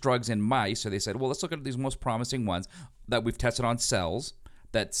several of these drugs in mice. So they said, well, let's look at these most promising ones that we've tested on cells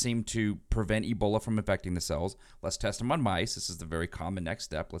that seem to prevent Ebola from infecting the cells. Let's test them on mice. This is the very common next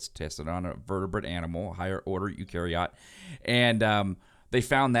step. Let's test it on a vertebrate animal, higher order eukaryote. And they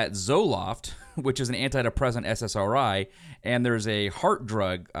found that Zoloft, which is an antidepressant SSRI, and there's a heart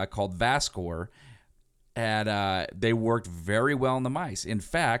drug called Vascor, and they worked very well in the mice. In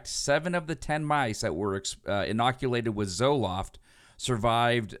fact, 7 of the 10 mice that were inoculated with Zoloft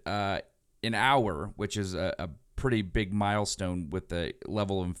survived an hour, which is a pretty big milestone with the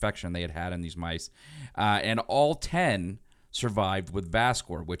level of infection they had in these mice. And all 10 survived with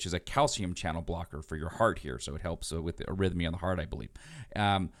Vascor, which is a calcium channel blocker for your heart here. So it helps with the arrhythmia on the heart, I believe.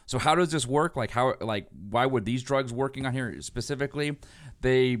 So how does this work? Why would these drugs working on here specifically?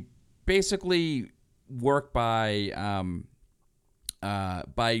 They basically work by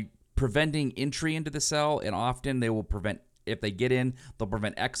preventing entry into the cell, and often they will prevent, if they get in, they'll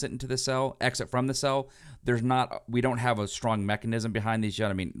prevent exit from the cell. We don't have a strong mechanism behind these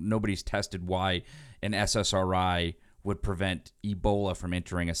yet. I mean, nobody's tested why an SSRI would prevent Ebola from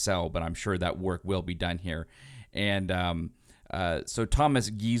entering a cell, but I'm sure that work will be done here. And so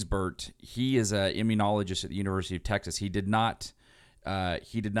Thomas Giesbert, he is an immunologist at the University of Texas. He did not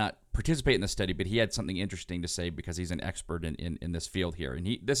participate in the study, but he had something interesting to say because he's an expert in this field here.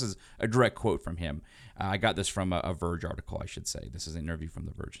 And this is a direct quote from him. I got this from a Verge article, I should say. This is an interview from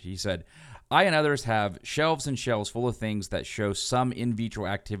The Verge. He said, I and others have shelves and shelves full of things that show some in vitro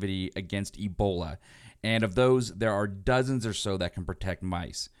activity against Ebola. And of those, there are dozens or so that can protect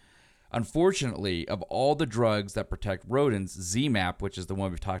mice. Unfortunately, of all the drugs that protect rodents, ZMapp, which is the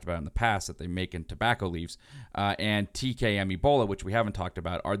one we've talked about in the past that they make in tobacco leaves, and TKM Ebola, which we haven't talked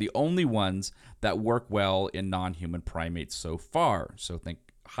about, are the only ones that work well in non-human primates so far. So think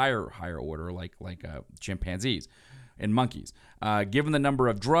higher order, like chimpanzees and monkeys. Given the number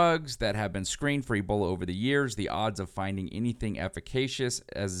of drugs that have been screened for Ebola over the years, the odds of finding anything efficacious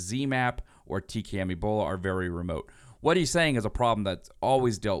as ZMapp or TKM Ebola are very remote. What he's saying is a problem that's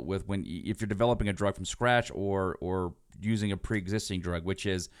always dealt with if you're developing a drug from scratch or using a pre-existing drug, which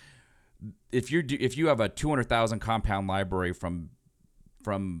is if you have a 200,000 compound library from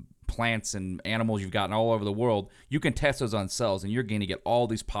plants and animals you've gotten all over the world, you can test those on cells and you're going to get all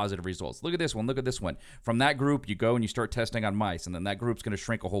these positive results. Look at this one. Look at this one. From that group, you go and you start testing on mice, and then that group's going to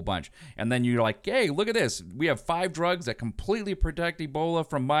shrink a whole bunch. And then you're like, hey, look at this. We have 5 drugs that completely protect Ebola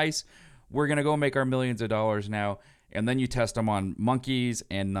from mice. We're going to go make our millions of dollars now. And then you test them on monkeys,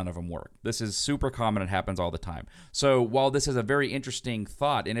 and none of them work. This is super common. It happens all the time. So while this is a very interesting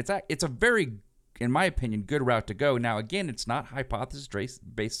thought, and it's a very, in my opinion, good route to go. Now, again, it's not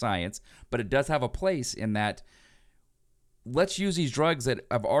hypothesis-based science, but it does have a place in that let's use these drugs that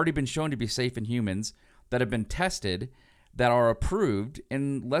have already been shown to be safe in humans, that have been tested, that are approved,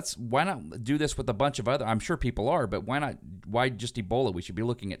 and why not do this with a bunch of other, I'm sure people are, but why just Ebola? We should be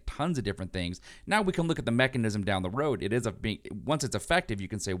looking at tons of different things. Now we can look at the mechanism down the road. Once it's effective, you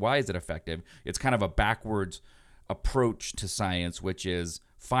can say, why is it effective? It's kind of a backwards approach to science, which is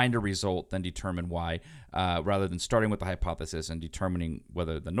find a result, then determine why, rather than starting with the hypothesis and determining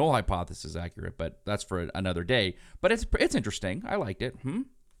whether the null hypothesis is accurate, but that's for another day. But it's interesting. I liked it.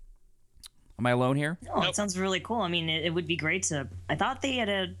 Am I alone here? No, it sounds really cool. I mean, it would be great to. I thought they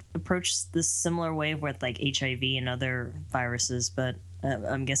had approached this similar way with like HIV and other viruses, but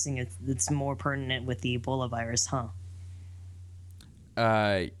I'm guessing it's more pertinent with the Ebola virus, huh?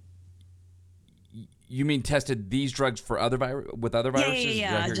 You mean tested these drugs for other viruses?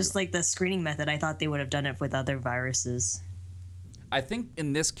 Yeah. Just like the screening method, I thought they would have done it with other viruses. I think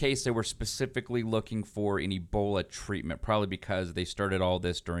in this case they were specifically looking for an Ebola treatment, probably because they started all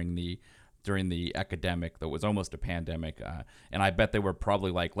this during the epidemic that was almost a pandemic, and I bet they were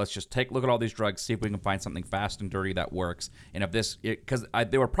probably like, let's just look at all these drugs, see if we can find something fast and dirty that works. And if because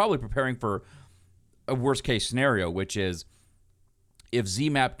they were probably preparing for a worst case scenario, which is if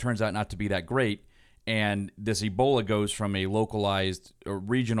ZMAP turns out not to be that great, and this Ebola goes from a localized or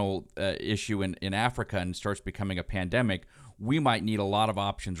regional issue in Africa and starts becoming a pandemic, we might need a lot of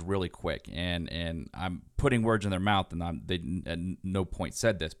options really quick. And I'm putting words in their mouth, and they at no point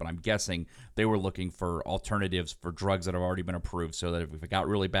said this, but I'm guessing they were looking for alternatives for drugs that have already been approved, so that if it got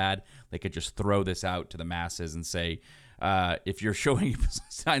really bad, they could just throw this out to the masses and say, if you're showing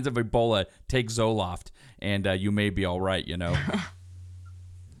signs of Ebola, take Zoloft, and you may be all right,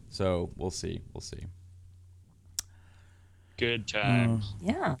 So we'll see. Good times.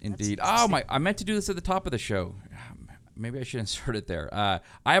 Yeah. Indeed. I meant to do this at the top of the show. Maybe I should insert it there. I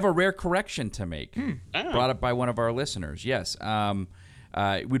have a rare correction to make. Brought up by one of our listeners. Yes.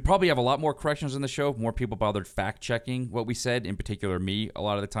 We'd probably have a lot more corrections in the show if more people bothered fact-checking what we said, in particular me, a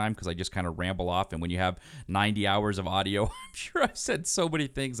lot of the time, because I just kind of ramble off. And when you have 90 hours of audio, I'm sure I've said so many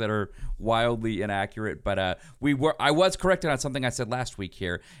things that are wildly inaccurate. But I was corrected on something I said last week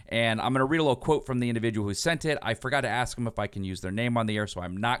here, and I'm going to read a little quote from the individual who sent it. I forgot to ask them if I can use their name on the air, so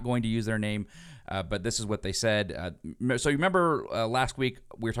I'm not going to use their name. But this is what they said. So you remember last week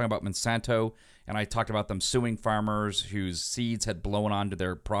we were talking about Monsanto, and I talked about them suing farmers whose seeds had blown onto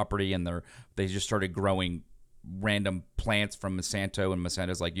their property, and they just started growing random plants from Monsanto, and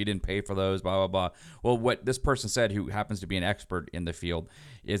Monsanto's like, you didn't pay for those, blah, blah, blah. Well, what this person said, who happens to be an expert in the field,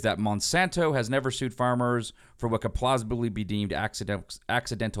 is that Monsanto has never sued farmers for what could plausibly be deemed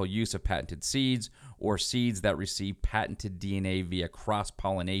accidental use of patented seeds or seeds that receive patented DNA via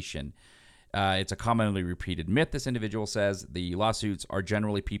cross-pollination. It's a commonly repeated myth, this individual says. The lawsuits are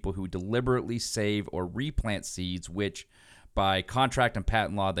generally people who deliberately save or replant seeds, which by contract and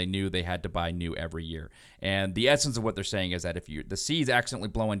patent law, they knew they had to buy new every year. And the essence of what they're saying is that if the seeds accidentally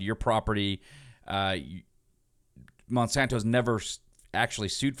blow into your property, Monsanto's never actually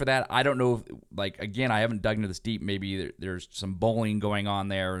sued for that. I don't know, again, I haven't dug into this deep. Maybe there's some bullying going on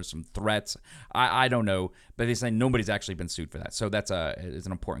there, or some threats. I don't know, but they say nobody's actually been sued for that. So that's is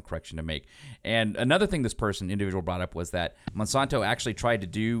an important correction to make. And another thing this individual brought up was that Monsanto actually tried to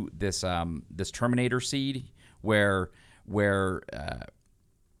do this Terminator seed where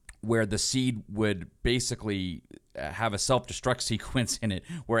the seed would basically have a self-destruct sequence in it,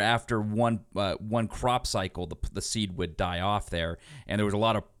 where after one crop cycle, the seed would die off there, and there was a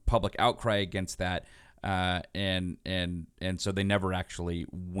lot of public outcry against that, and so they never actually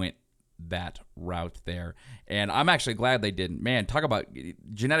went that route there. And I'm actually glad they didn't. Man, talk about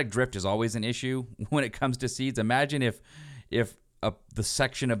genetic drift is always an issue when it comes to seeds. Imagine if the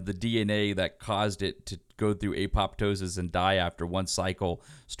section of the DNA that caused it to go through apoptosis and die after one cycle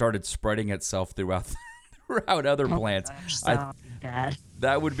started spreading itself throughout other plants. Bad.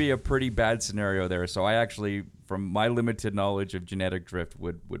 That would be a pretty bad scenario there. So I actually, from my limited knowledge of genetic drift,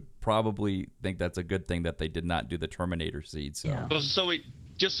 would probably think that's a good thing that they did not do the Terminator seed. So, Yeah.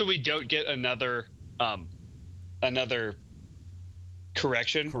 So we don't get another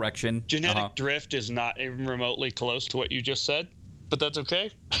correction. Genetic drift is not even remotely close to what you just said, but that's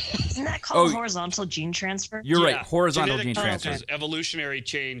okay. Isn't that called horizontal gene transfer? You're right. Horizontal gene transfer is evolutionary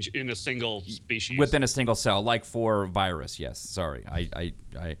change in a single species within a single cell, like for virus. Yes. Sorry,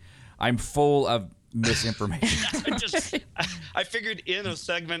 I'm full of misinformation. I figured in a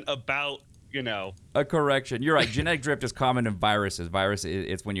segment about a correction. You're right. Genetic drift is common in viruses.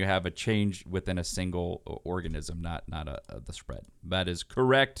 It's when you have a change within a single organism, not the spread. That is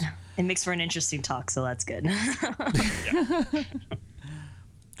correct. It makes for an interesting talk, so that's good.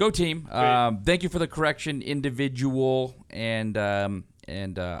 Go team. Thank you for the correction, individual, and I'm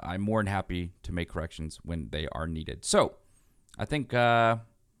more than happy to make corrections when they are needed. So I think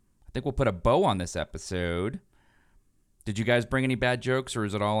we'll put a bow on this episode. Did you guys bring any bad jokes, or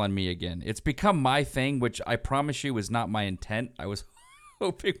is it all on me again? It's become my thing, which I promise you was not my intent. I was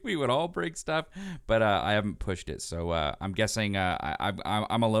hoping we would all bring stuff, but I haven't pushed it. So I'm guessing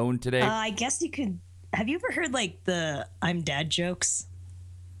I'm alone today. I guess you could. Have you ever heard the I'm dad jokes?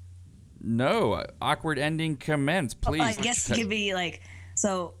 No. Awkward ending commence, please. I guess it could be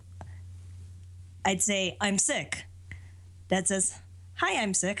so I'd say, I'm sick. Dad says, hi,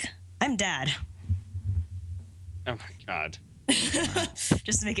 I'm sick. I'm dad. Oh my God.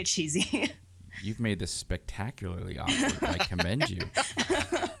 Just to make it cheesy. You've made this spectacularly awkward. I commend you.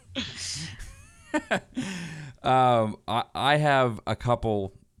 I have a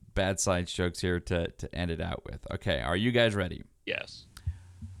couple bad science jokes here to end it out with. Okay, are you guys ready? Yes.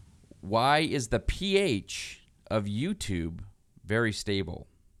 Why is the pH of YouTube very stable?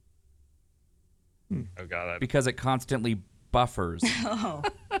 Oh God. Because it constantly buffers. Oh.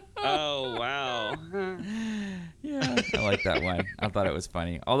 Oh, wow. Yeah, I like that one. I thought it was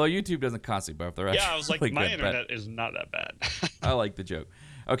funny. Although YouTube doesn't constantly buff the rest. Yeah, I was like, really my good, internet is not that bad. I like the joke.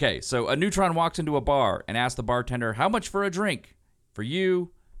 Okay, so a neutron walks into a bar and asks the bartender, "How much for a drink?" For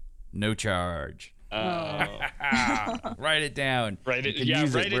you, no charge. Write it down. Write it. You can Yeah,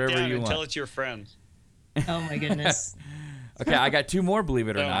 use write it it wherever down you and want. tell it to your friends. Oh my goodness. Okay, I got two more, believe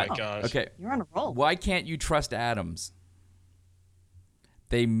it or Oh not. my gosh. Okay, You're on a roll. why can't you trust atoms?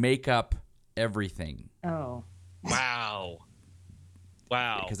 They make up everything. Oh. Wow.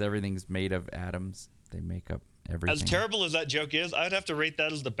 Wow. Because everything's made of atoms. They make up everything. As terrible as that joke is, I'd have to rate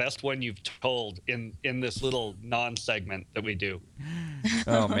that as the best one you've told in this little non-segment that we do.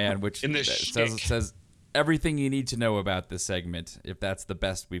 Oh man, which In this says everything you need to know about this segment, if that's the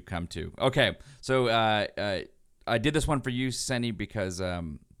best we've come to. Okay, so I did this one for you, Senny, because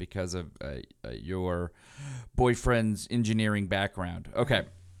of your boyfriend's engineering background. Okay,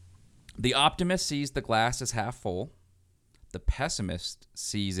 the optimist sees the glass as half full. The pessimist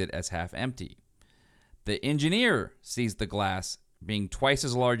sees it as half empty. The engineer sees the glass being twice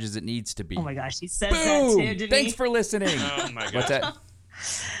as large as it needs to be. Oh my gosh, he says Boom! that too, didn't Thanks he? for listening. Oh my god. What's that?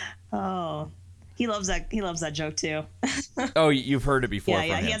 Oh. He loves that. He loves that joke too. Oh, you've heard it before Yeah, from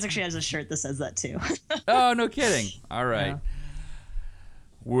yeah. him. He actually has a shirt that says that too. Oh, no kidding. All right. Yeah.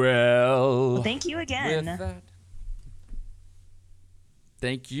 Well, Well, thank you again. with that,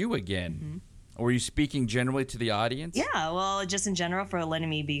 thank you again. Mm-hmm. Were you speaking generally to the audience? Yeah, well, just in general for letting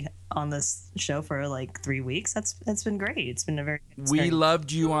me be on this show for like 3 weeks. That's been great. It's been a very good We experience.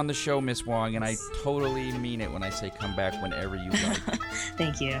 loved you on the show, Miss Wong, and I totally mean it when I say come back whenever you like.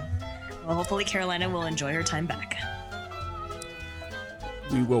 Thank you. Well, hopefully Carolina will enjoy her time back.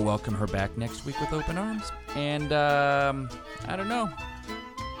 We will welcome her back next week with open arms. And I don't know.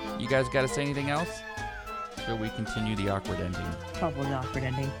 You guys got to say anything else? Shall we continue the awkward ending? Probably the awkward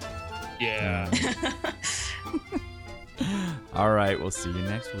ending. Yeah. All right, we'll see you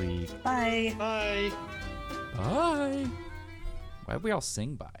next week. Bye. Bye. Bye. Why'd we all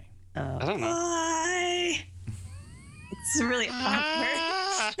sing bye? I don't know. Bye. It's really awkward.